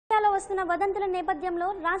వస్తున్న వదంతుల నేపథ్యంలో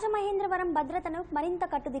రాజమహేంద్రవరం భద్రతను మరింత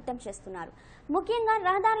కట్టుదిట్టం చేస్తున్నారు. ముఖ్యంగా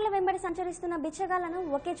రహదారుల వెంబడి సంచరిస్తున్న బిచ్చగాళ్లను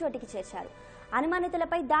ఒకే చోటికి చేర్చారు.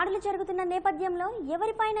 అనుమానితులపై దాడులు జరుగుతున్న నేపథ్యంలో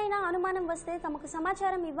ఎవరిపైనైనా అనుమానం వస్తే తమకు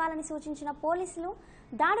సమాచారం ఇవ్వాలని సూచించిన పోలీసులు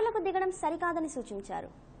దాడులకు దిగడం సరికాదని సూచించారు.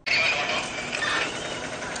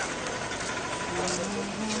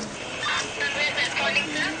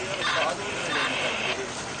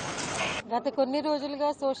 గత కొన్ని రోజులుగా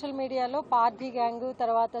సోషల్ మీడియాలో పార్టీ గ్యాంగు,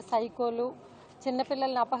 తర్వాత సైకోలు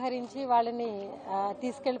చిన్నపిల్లల్ని అపహరించి వాళ్ళని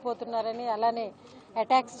తీసుకెళ్లిపోతున్నారని, అలానే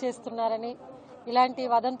అటాక్స్ చేస్తున్నారని ఇలాంటి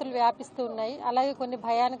వదంతులు వ్యాపిస్తూ ఉన్నాయి. అలాగే కొన్ని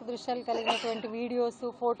భయానక దృశ్యాలు కలిగినటువంటి వీడియోస్,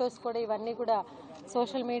 ఫొటోస్ కూడా ఇవన్నీ కూడా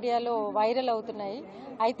సోషల్ మీడియాలో వైరల్ అవుతున్నాయి.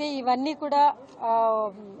 అయితే ఇవన్నీ కూడా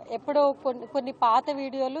ఎప్పుడో కొన్ని పాత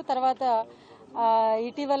వీడియోలు, తర్వాత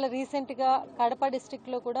ఇటీవల రీసెంట్గా కడప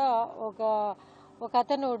డిస్ట్రిక్ట్లో కూడా ఒక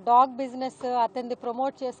అతను డాగ్ బిజినెస్ అతన్ని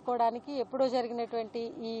ప్రమోట్ చేసుకోవడానికి ఎప్పుడో జరిగినటువంటి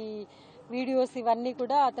ఈ వీడియోస్ ఇవన్నీ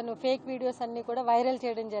కూడా అతను ఫేక్ వీడియోస్ అన్నీ కూడా వైరల్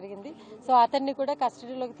చేయడం జరిగింది. సో అతన్ని కూడా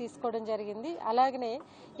కస్టడీలోకి తీసుకోవడం జరిగింది. అలాగనే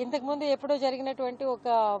ఇంతకుముందు ఎప్పుడో జరిగినటువంటి ఒక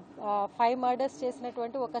 5 మర్డర్స్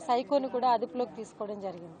చేసినటువంటి ఒక సైకోని కూడా అదుపులోకి తీసుకోవడం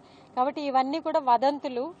జరిగింది. కాబట్టి ఇవన్నీ కూడా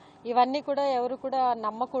వదంతులు, ఇవన్నీ కూడా ఎవరు కూడా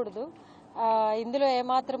నమ్మకూడదు. ఇందులో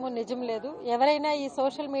ఏమాత్రము నిజం లేదు. ఎవరైనా ఈ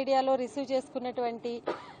సోషల్ మీడియాలో రిసీవ్ చేసుకున్నటువంటి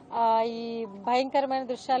ఈ భయంకరమైన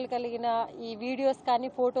దృశ్యాలు కలిగిన ఈ వీడియోస్ కానీ,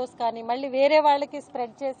 ఫొటోస్ కానీ మళ్ళీ వేరే వాళ్ళకి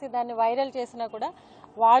స్ప్రెడ్ చేసి దాన్ని వైరల్ చేసినా కూడా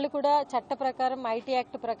వాళ్ళు కూడా చట్ట ప్రకారం, ఐటీ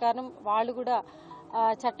యాక్ట్ ప్రకారం వాళ్ళు కూడా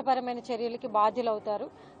చట్టపరమైన చర్యలకి బాధ్యులవుతారు.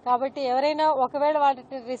 కాబట్టి ఎవరైనా ఒకవేళ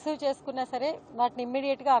వాటిని రిసీవ్ చేసుకున్నా సరే వాటిని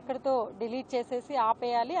ఇమ్మీడియట్గా అక్కడితో డిలీట్ చేసేసి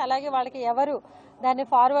ఆపేయాలి. అలాగే వాళ్ళకి ఎవరు దాన్ని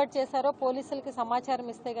ఫార్వర్డ్ చేశారో పోలీసులకి సమాచారం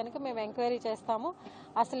ఇస్తే కనుక మేము ఎంక్వైరీ చేస్తాము.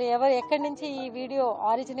 అసలు ఎక్కడి నుంచి ఈ వీడియో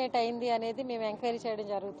ఆరిజినేట్ అయింది అనేది మేము ఎంక్వైరీ చేయడం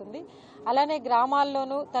జరుగుతుంది. అలానే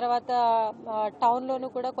గ్రామాల్లోనూ, తర్వాత టౌన్లోనూ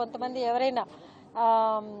కూడా కొంతమంది ఎవరైనా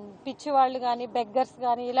పిచ్చి వాళ్ళు కానీ, బెగ్గర్స్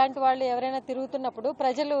కానీ ఇలాంటి వాళ్ళు ఎవరైనా తిరుగుతున్నప్పుడు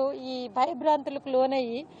ప్రజలు ఈ భయభ్రాంతులకు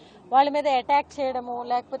లోనయ్యి వాళ్ళ మీద అటాక్ చేయడము,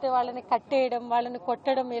 లేకపోతే వాళ్ళని కట్టేయడం, వాళ్ళని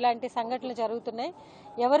కొట్టడం ఇలాంటి సంఘటనలు జరుగుతున్నాయి.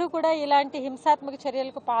 ఎవరు కూడా ఇలాంటి హింసాత్మక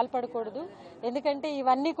చర్యలకు పాల్పడకూడదు. ఎందుకంటే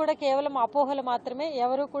ఇవన్నీ కూడా కేవలం అపోహలు మాత్రమే.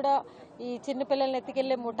 ఎవరు కూడా ఈ చిన్నపిల్లల్ని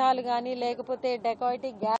ఎత్తుకెళ్లే ముఠాలు కానీ, లేకపోతే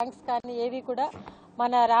డెకాయిటీ గ్యాంగ్స్ కానీ ఏవి కూడా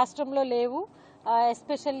మన రాష్ట్రంలో లేవు.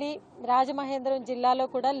 ఎస్పెషల్లీ రాజమహేంద్రవరం జిల్లాలో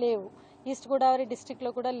కూడా లేవు, ఈస్ట్ గోదావరి డిస్ట్రిక్ట్లో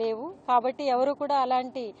కూడా లేవు. కాబట్టి ఎవరు కూడా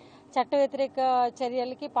అలాంటి చట్ట వ్యతిరేక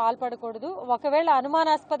చర్యలకి పాల్పడకూడదు. ఒకవేళ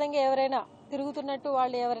అనుమానాస్పదంగా ఎవరైనా తిరుగుతున్నట్టు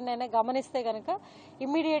వాళ్ళు ఎవరైనా గమనిస్తే కనుక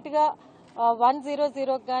ఇమ్మీడియట్గా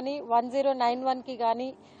 100కి కానీ 1091కి కానీ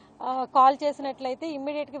కాల్ చేసినట్లయితే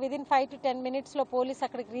ఇమ్మీడియట్గా విదిన్ 5 to 10 minutesలో పోలీస్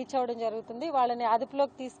అక్కడికి రీచ్ అవ్వడం జరుగుతుంది. వాళ్ళని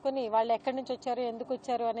అదుపులోకి తీసుకుని వాళ్ళు ఎక్కడి నుంచి వచ్చారు, ఎందుకు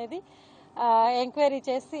వచ్చారు అనేది ఎంక్వైరీ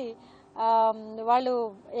చేసి వాళ్ళు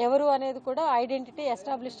ఎవరు అనేది కూడా ఐడెంటిటీ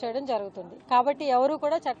ఎస్టాబ్లిష్ చేయడం జరుగుతుంది. కాబట్టి ఎవరు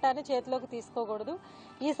కూడా చట్టాన్ని చేతిలోకి తీసుకోకూడదు.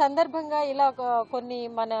 ఈ సందర్భంగా ఇలా కొన్ని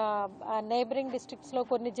మన నైబరింగ్ డిస్ట్రిక్ట్స్లో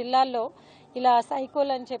కొన్ని జిల్లాల్లో ఇలా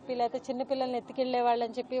సైకోలు అని చెప్పి, లేకపోతే చిన్నపిల్లల్ని ఎత్తుకెళ్లే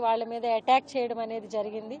వాళ్ళని చెప్పి వాళ్ళ మీద అటాక్ చేయడం అనేది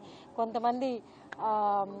జరిగింది. కొంతమంది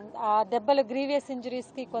ఆ దెబ్బలు గ్రీవియస్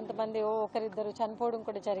ఇంజరీస్కి కొంతమంది ఒకరిద్దరు చనిపోవడం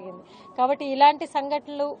కూడా జరిగింది. కాబట్టి ఇలాంటి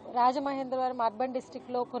సంఘటనలు రాజమహేంద్రవరం అర్బన్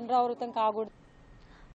డిస్ట్రిక్ట్లో పునరావృతం కాకూడదు.